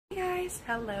guys,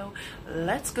 hello.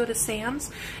 Let's go to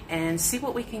Sam's and see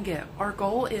what we can get. Our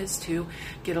goal is to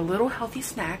get a little healthy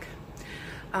snack.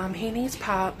 He needs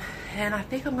pop, and I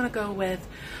think I'm gonna go with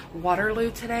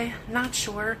Waterloo today. Not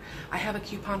sure. I have a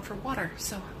coupon for water,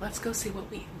 so let's go see what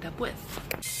we end up with.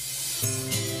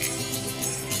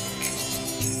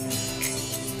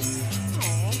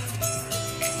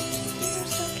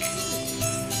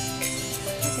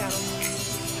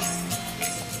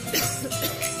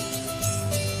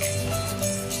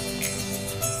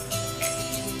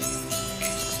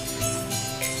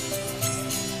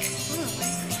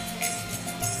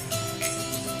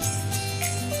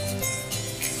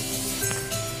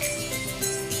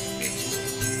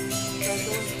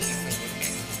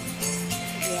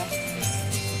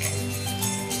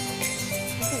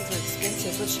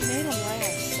 But she made them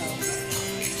last, so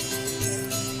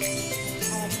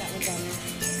I like that one down there.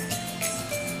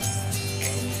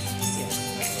 Yeah,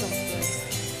 that smells good.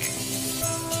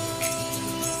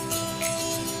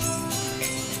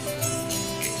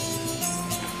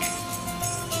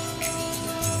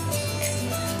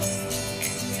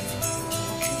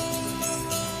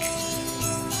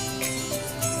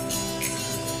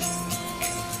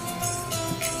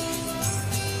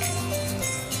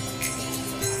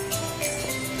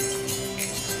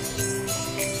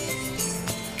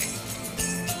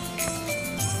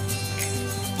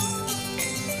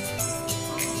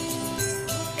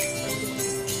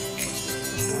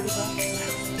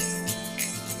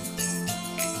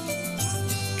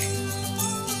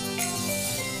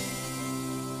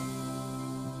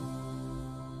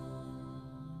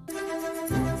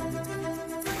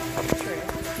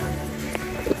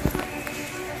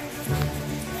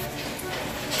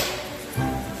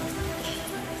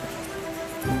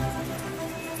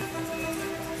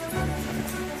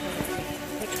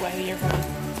 Which way you're going?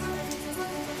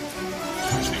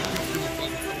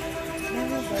 No,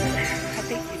 but I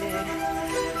think you did.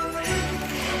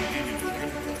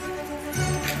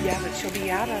 Yeah, but she'll be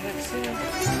out of it soon.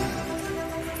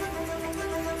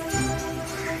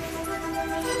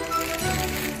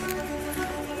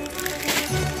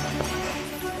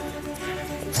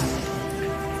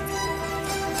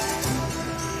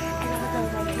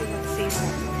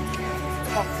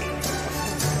 Coffee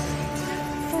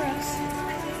for us.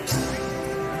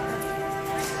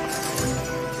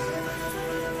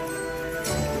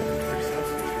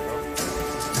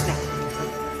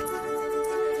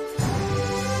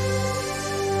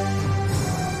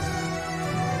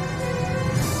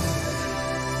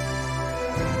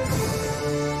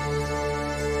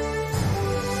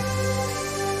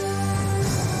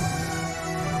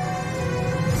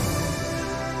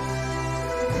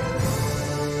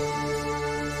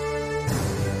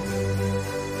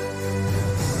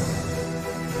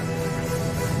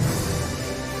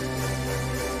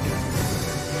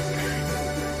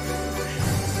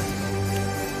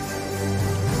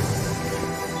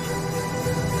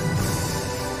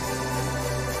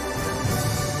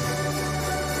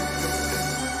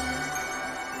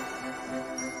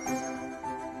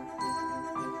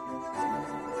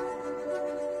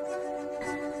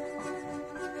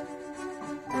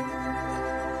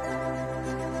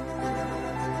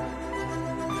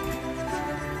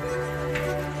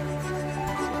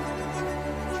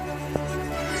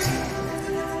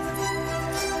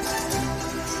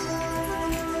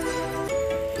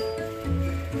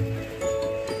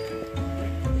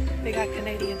 They got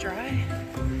Canadian Dry.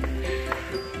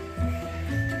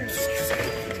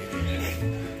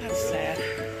 That's sad.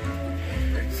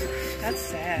 That's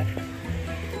sad.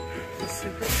 That's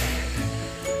super sad.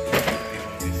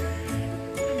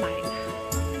 I might.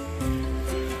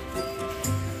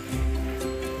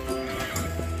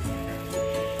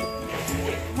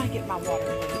 I might get my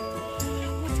water.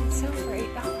 What's on sale for $8?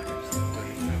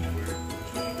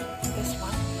 This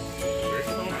one.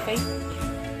 My favorite.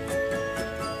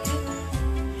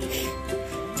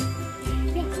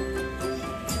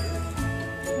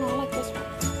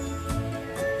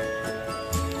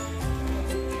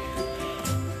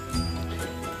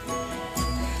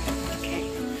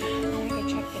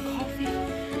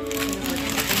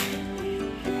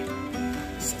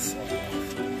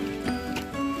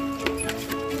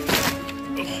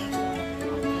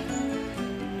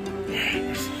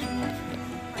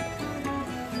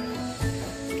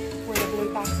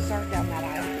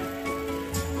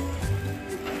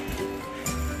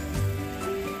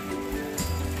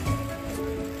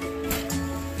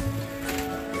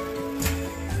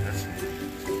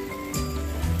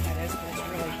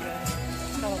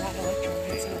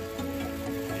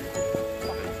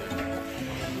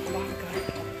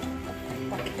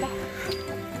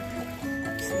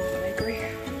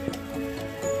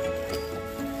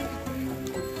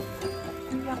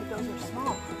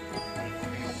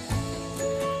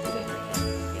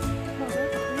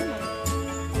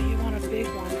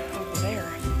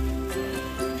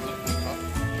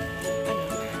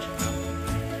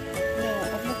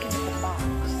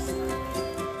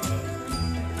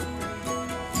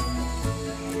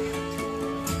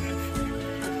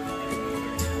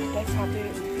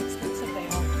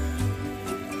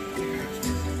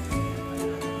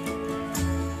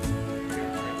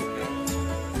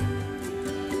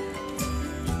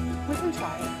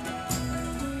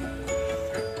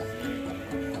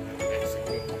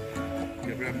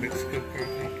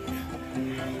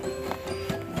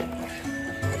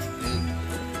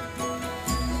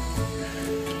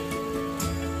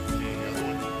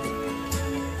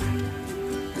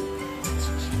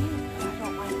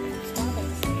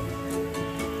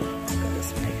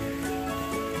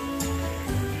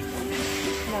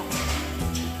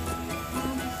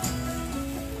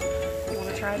 You want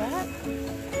to try that?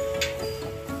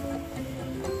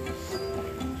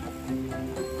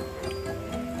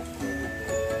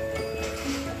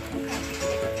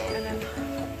 And then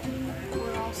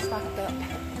we're all stocked up.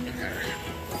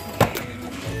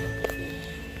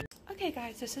 Okay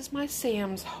guys, this is my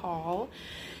Sam's haul.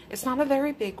 It's not a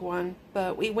very big one,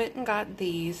 but we went and got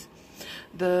these.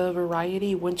 The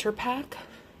Variety Winter Pack.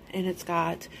 And it's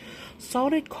got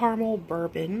salted caramel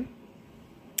bourbon.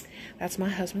 That's my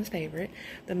husband's favorite.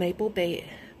 The maple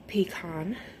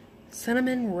pecan.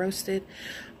 Cinnamon roasted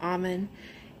almond.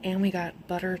 And we got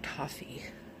butter toffee.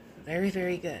 Very,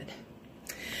 very good.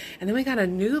 And then we got a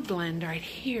new blend right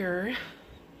here.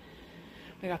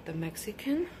 We got the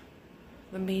Mexican.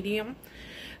 The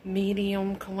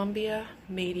medium Colombia,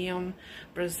 medium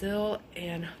Brazil,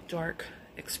 and dark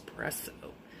espresso.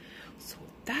 So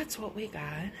that's what we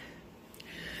got.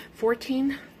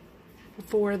 14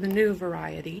 for the new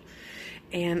variety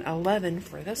and 11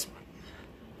 for this one.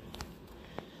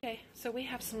 Okay, so we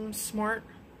have some Smart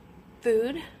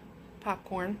Food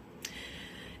popcorn.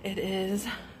 It is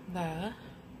the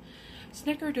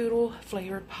Snickerdoodle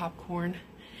flavored popcorn,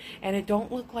 and it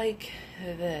don't look like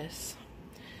this.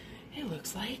 It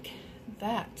looks like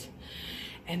that.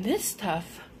 And this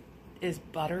stuff is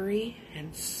buttery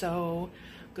and so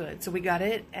good. So we got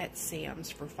it at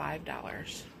Sam's for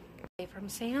 $5. From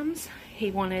Sam's, he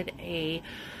wanted a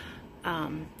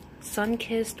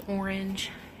Sunkissed orange,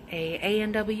 a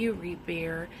A&W root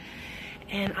beer,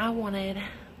 and I wanted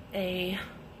a,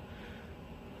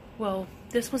 well,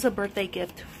 this was a birthday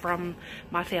gift from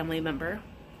my family member.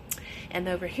 And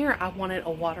over here, I wanted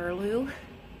a Waterloo.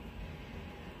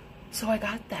 So I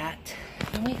got that.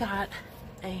 And we got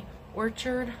a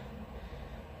Orchard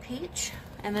peach.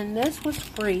 And then this was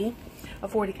free, a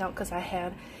 40 count, because I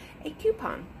had a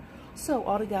coupon. So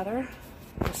altogether,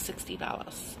 it was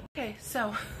 $60. Okay,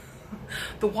 so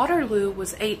the Waterloo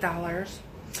was $8.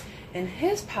 And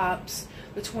his pops,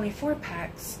 the 24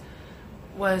 packs,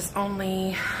 was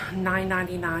only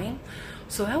 $9.99.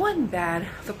 So that wasn't bad.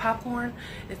 The popcorn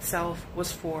itself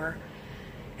was $4.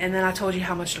 And then I told you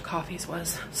how much the coffees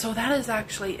was. So that is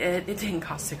actually it. It didn't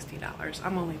cost $60.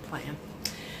 I'm only playing.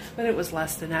 But it was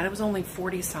less than that. It was only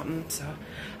 40 something. So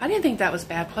I didn't think that was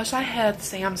bad. Plus I had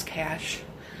Sam's cash.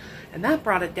 And that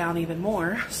brought it down even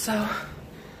more. So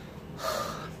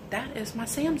that is my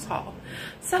Sam's haul.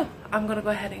 So I'm going to go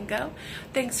ahead and go.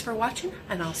 Thanks for watching.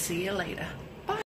 And I'll see you later.